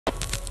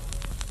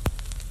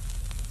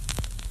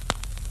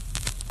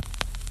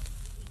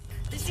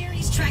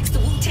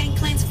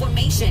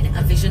nation,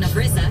 a vision of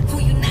RZA, who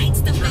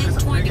unites the men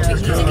torn between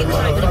music and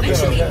crime, but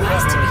eventually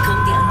rise to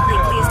become the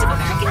unlikeliest of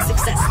American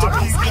success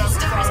stories. And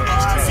stars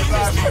Ashton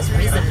Sanders as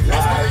RZA,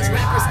 as well as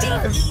rappers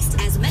Dave East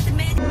as Method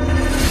Man.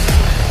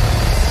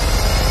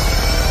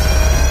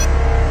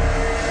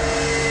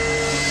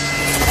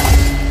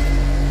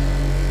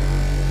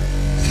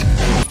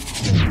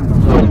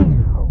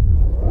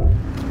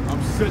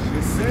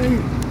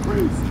 Insane,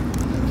 crazy,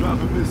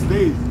 driving Miss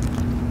Lazy.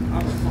 I'm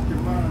a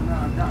fucking mind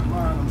now, I got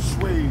mine, I'm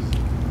swayed.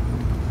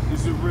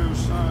 Is it real,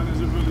 son?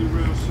 Is it really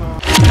real, son?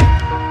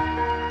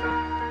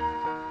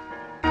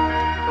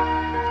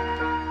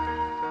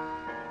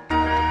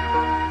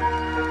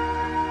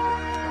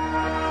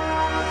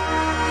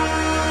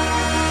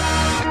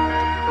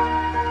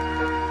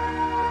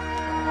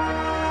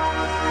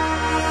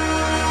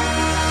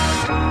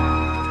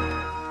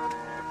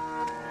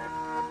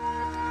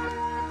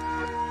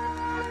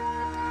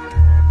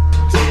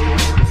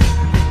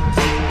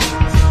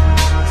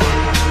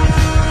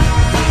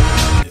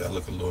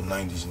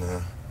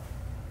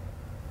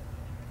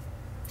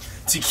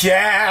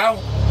 Now.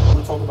 I want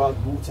to talk about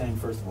Wu-Tang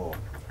first of all.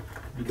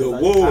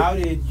 Because how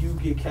did you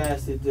get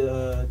casted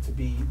to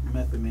be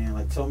Method Man?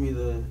 Like, tell me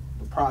the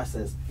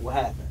process. What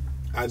happened?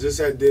 I just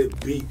had did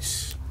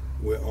beats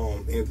with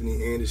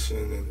Anthony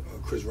Anderson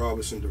and Chris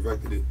Robinson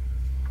directed it,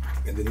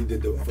 and then he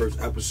did the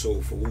first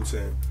episode for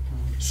Wu-Tang.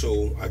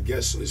 So I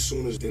guess as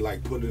soon as they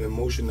like put it in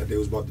motion that they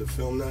was about to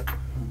film that,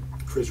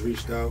 Chris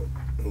reached out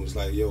and was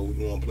like, "Yo,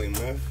 you want to play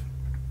Meth?"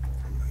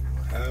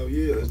 Hell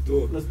yeah, let's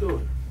do it. Let's do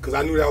it. Because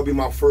I knew that would be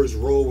my first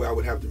role where I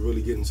would have to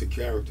really get into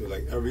character.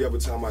 Like every other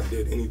time I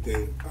did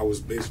anything, I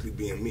was basically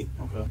being me.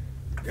 Okay.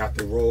 Got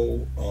the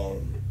role.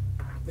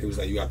 It was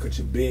like, you got to cut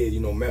your beard. You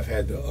know, Meth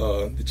had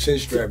the chin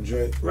strap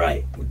joint.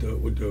 Right. With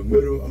the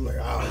middle. I'm like,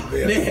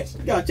 man.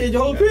 You got to change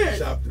your whole beard.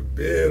 Chop the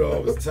beard off.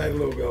 It was tight a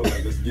little bit. I was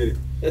like, let's get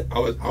it. I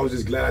was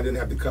just glad I didn't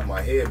have to cut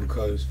my hair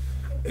because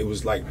it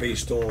was like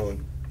based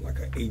on like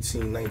an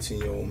 18,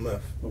 19-year-old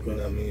Meth. Okay. You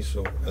know what I mean?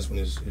 So that's when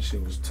his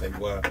shit was tight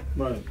wild.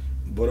 Right.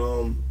 But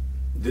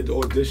did the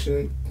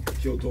audition,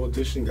 killed the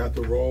audition, got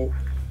the role,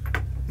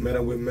 met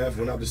up with Meth,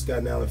 went out to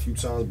Staten Island a few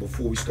times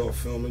before we start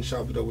filming,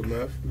 chopped it up with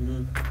Meth,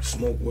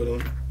 smoked with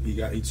him.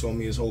 He told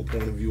me his whole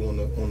point of view on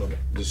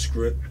the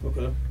script.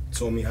 Okay.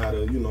 Told me how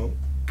to, you know,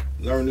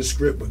 learn the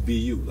script but be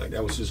you. Like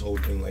that was his whole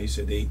thing. Like he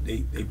said they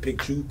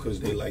picked you because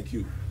they like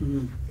you.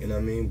 You know what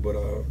I mean? But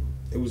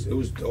it was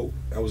dope.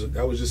 That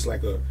was just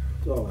like an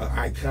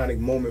iconic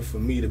moment for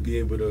me to be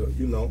able to,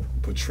 you know,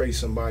 portray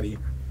somebody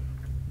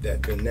that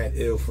been that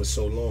ill for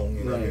so long,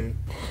 you know what I mean?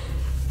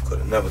 Could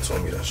have never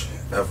told me that shit,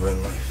 ever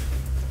in life.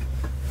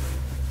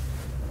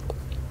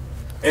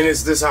 And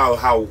it's this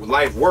how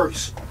life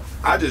works.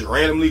 I just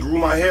randomly grew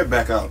my hair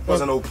back out.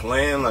 Wasn't no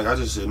plan, like I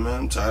just said, man,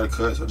 I'm tired of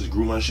cuts, I just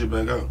grew my shit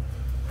back out.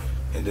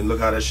 And then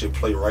look how that shit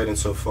played right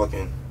into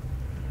fucking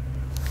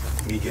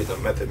me getting the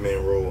Method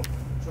Man role.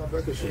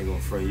 Ain't gonna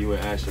front. You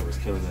and Ashton was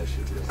killing that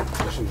shit today.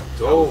 That shit was I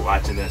dope. was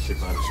watching that shit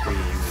by the screen.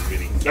 You was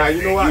really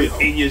you know what? You was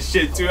in your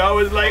shit too. I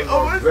was like,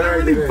 oh, it's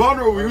really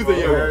vulnerable. You was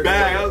in your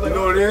bag. I was like, you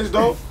know what it is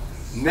though?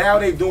 Now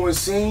they doing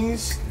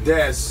scenes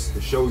that's to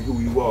show you who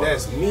you are.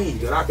 That's me.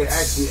 That I can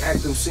actually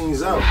act them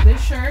scenes out.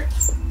 This shirt,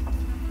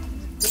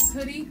 this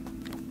hoodie,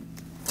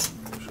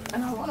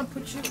 and I want to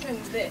put you in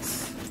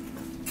this.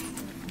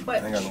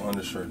 But I ain't got no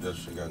undershirt. That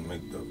shit got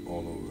made up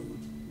all over.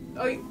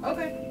 Oh,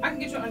 okay. I can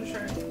get you an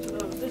undershirt. So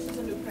this is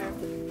a new pair.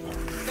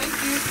 Thank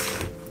you.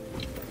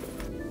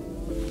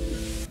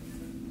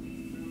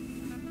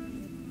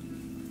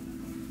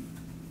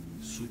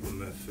 Super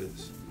Meth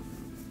fits.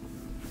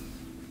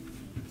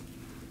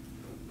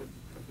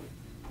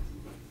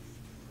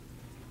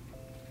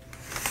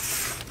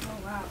 Oh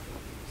wow,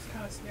 it's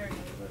kind of scary. You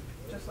look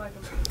just like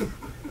him.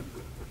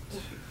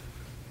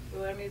 So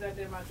that means I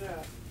did my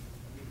job.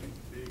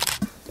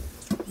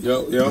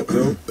 Yo.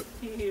 Can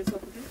you hear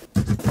yourself again?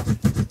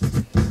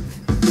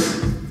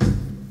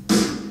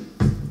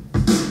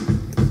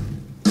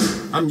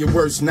 I'm your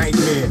worst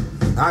nightmare.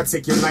 I'll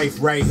take your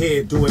life right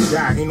here, do or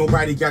die. Ain't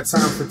nobody got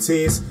time for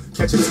tears.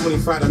 Catch a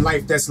 25 to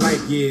life, that's light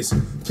years.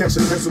 Catch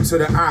a pencil to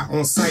the eye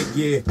on sight,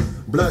 yeah.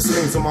 Blood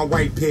stains on my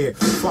white pair.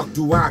 Fuck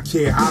do I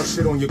care? I'll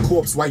shit on your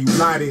corpse while you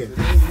lie there.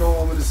 You know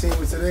what I'm gonna scene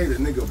with today? The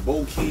nigga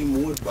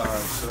Bokeem Woodbine,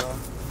 son.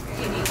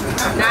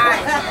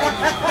 Nice.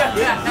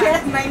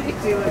 That's my name to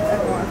do it.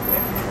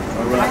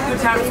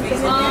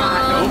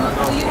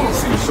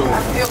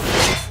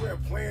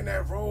 Playing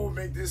that role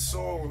make this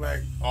song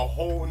like a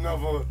whole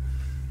nother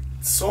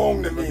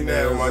song to me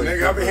now, my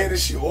nigga. I've been hearing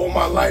this shit all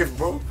my life,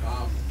 bro.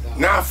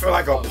 Now I feel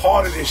like a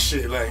part of this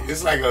shit. Like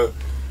it's like I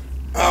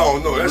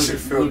don't know, that shit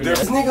feel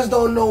different. Niggas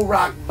don't know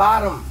rock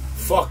bottom.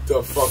 Fucked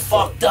up.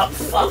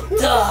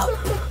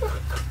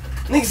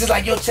 Niggas is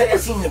like, yo, check that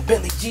scene in the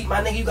Bentley Jeep,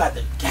 my nigga. You got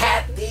the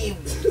hat,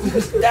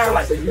 down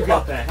like you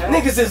got that hat.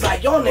 Niggas is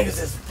like, y'all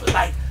niggas is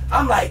like,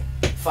 I'm like,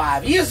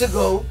 5 years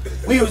ago,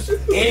 he was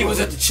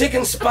at the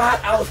chicken spot.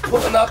 I was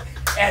pulling up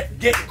at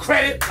getting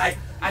credit, like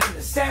I need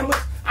a sandwich.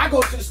 I go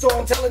to the store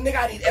and tell a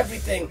nigga I need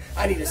everything.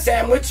 I need a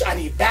sandwich. I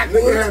need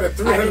backwoods. Nigga had a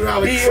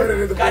 $300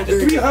 credit at the got the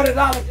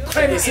 $300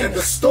 credit in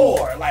the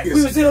store. Like we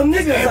was little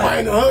niggas. Everybody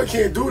in the hood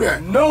can't do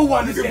that. No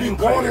one You is can getting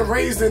be born credit. and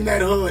raised in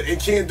that hood and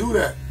can't do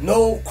that.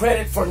 No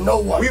credit for no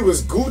one. We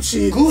was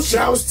Gucci.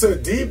 Shouts to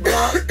D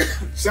Block.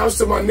 Shouts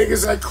to my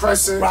niggas at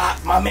Crescent.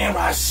 My man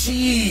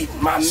Rashid.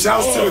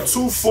 Shouts to the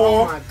 24.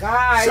 Oh my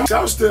God.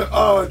 Shouts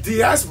to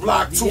DS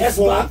Block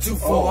 24. Block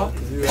 24.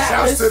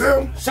 Shouts to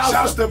them. Shouts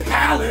Shouts to to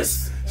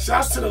Palace.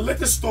 Shouts to the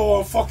liquor store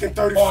on fucking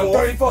 34. On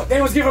 34.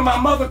 They was giving my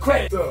mother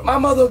credit. My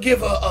mother would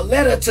give a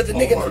letter to the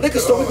nigga in the liquor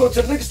store. We go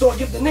to the liquor store,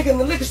 give the nigga in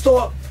the liquor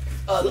store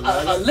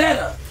a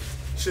letter.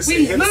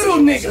 We little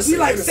niggas. We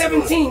like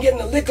 17 getting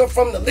the liquor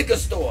from the liquor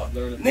store.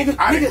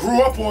 I done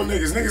grew up on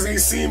niggas. Niggas ain't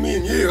seen me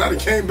in years. I done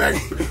came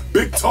back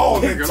big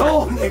tall nigga. Big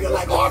tall nigga.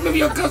 Like, oh, I remember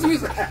your cousin.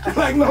 He's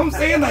like, know what I'm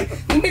saying? Like,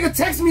 the nigga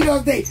texted me the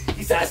other day.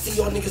 He said, I see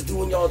y'all niggas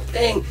doing y'all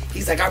thing.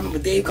 He's like, I remember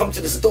Dave come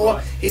to the store.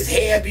 His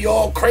hair be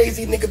all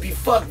crazy. Nigga be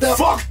fucked up.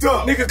 Fucked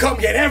up. Nigga come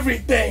get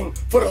everything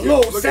for the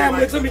little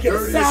sandwich. Let me get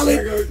a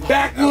salad,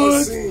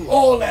 backwoods,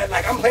 all that.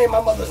 Like, I'm playing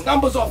my mother's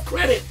numbers off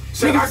credit.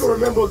 Shit, I can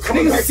remember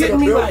coming back to the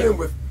building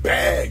with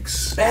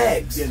bags.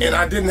 And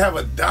I didn't have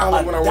a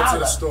dollar when I went to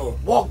the store.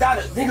 Walked out,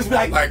 niggas be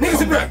like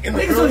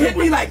niggas will hit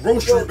me like,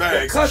 grocery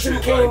bags. Your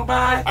cousin came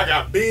by. I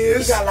got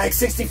beers. He got like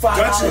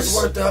 $65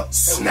 worth of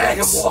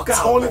snacks, walk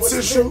out. toilet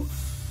tissue,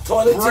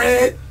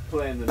 bread,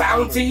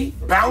 bounty,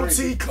 and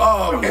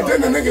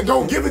then the nigga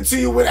don't give it to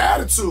you with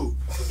attitude.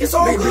 It's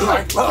all good. Be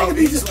like, nigga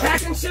be just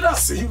packing shit up.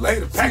 See you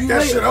later. Pack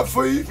that shit up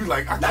for you. Be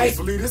like, I can't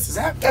believe this is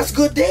happening. That's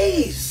good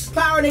days.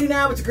 Power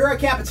 89 with your girl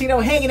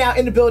Cappuccino hanging out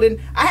in the building.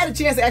 I had a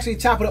chance to actually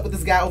chop it up with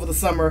this guy over the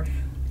summer.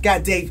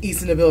 Got Dave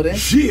East in the building.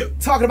 Yeah.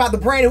 Talking about the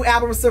brand new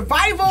album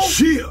Survival.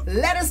 Yeah.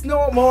 Let us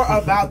know more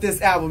about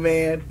this album,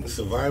 man. The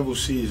Survival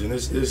season.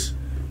 It's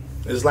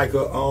like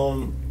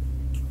a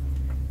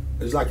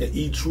it's like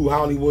an true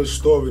Hollywood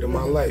story to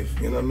my life.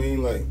 You know what I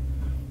mean? Like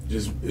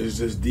it's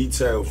just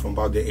detailed from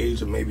about the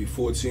age of maybe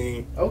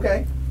 14.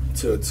 Okay.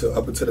 To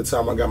up until the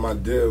time I got my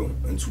deal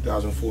in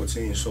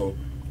 2014. So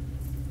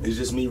it's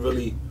just me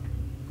really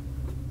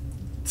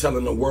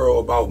telling the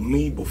world about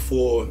me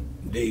before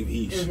Dave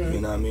East. You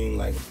know what I mean?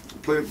 Like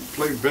play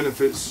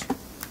Benefits,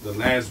 the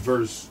last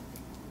verse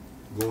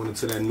going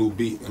into that new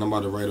beat, and I'm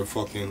about to write a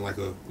fucking like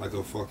a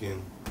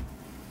fucking.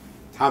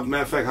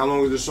 Matter of fact, how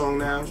long is the song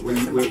now? When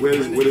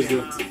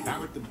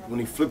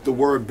he flipped the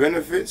word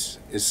benefits,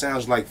 it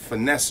sounds like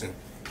finessing.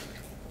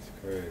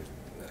 Crazy.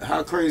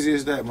 How crazy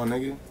is that, my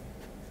nigga?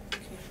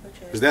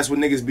 Because that's what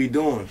niggas be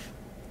doing.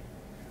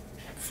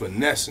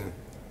 Finessing.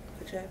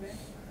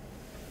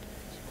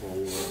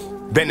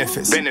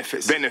 Benefits.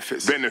 Benefits.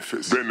 Benefits.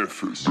 Benefits.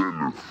 Benefits.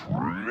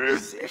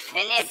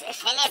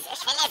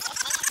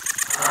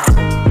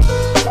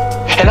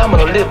 And I'm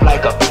gonna live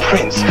like a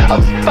prince,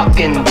 a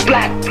fucking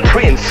black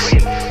prince.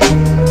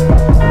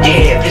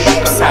 Yeah, this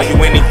is sell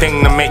you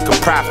anything to make a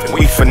profit.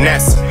 We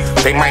finesse.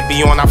 They might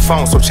be on our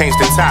phone, so change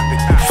the topic.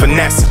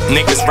 Finesse.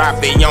 Niggas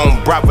rob their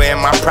own brother in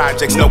my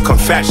projects, no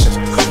confessions.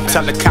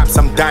 Tell the cops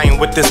I'm dying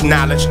with this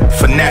knowledge.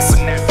 Finesse.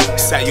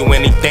 Sell you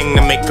anything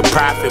to make a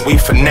profit. We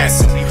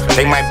finesse.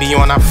 They might be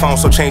on our phone,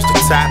 so change the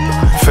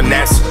topic.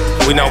 Finesse.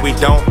 We know we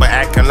don't, but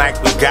acting like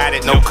we got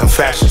it, no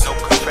confessions.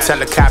 Tell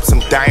the cops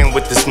I'm dying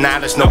with this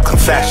knowledge, no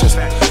confessions.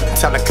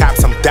 Tell the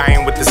cops I'm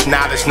dying with this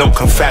knowledge, no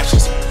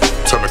confessions.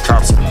 Tell the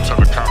cops.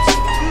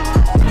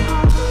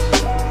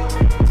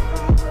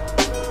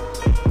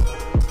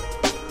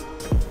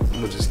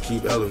 I'ma just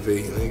keep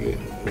elevating, nigga.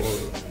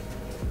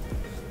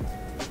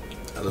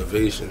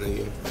 Elevation,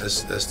 nigga.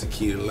 That's the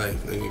key to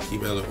life, nigga.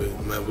 Keep elevating.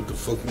 No matter what the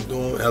fuck you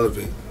doing,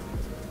 elevate.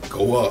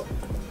 Go up.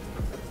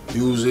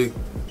 Music,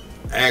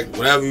 act,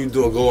 whatever you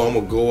do, I'ma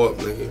go up,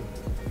 nigga.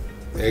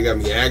 They got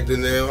me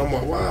acting now. I'm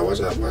like, wow, watch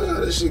how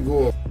this shit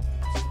go up.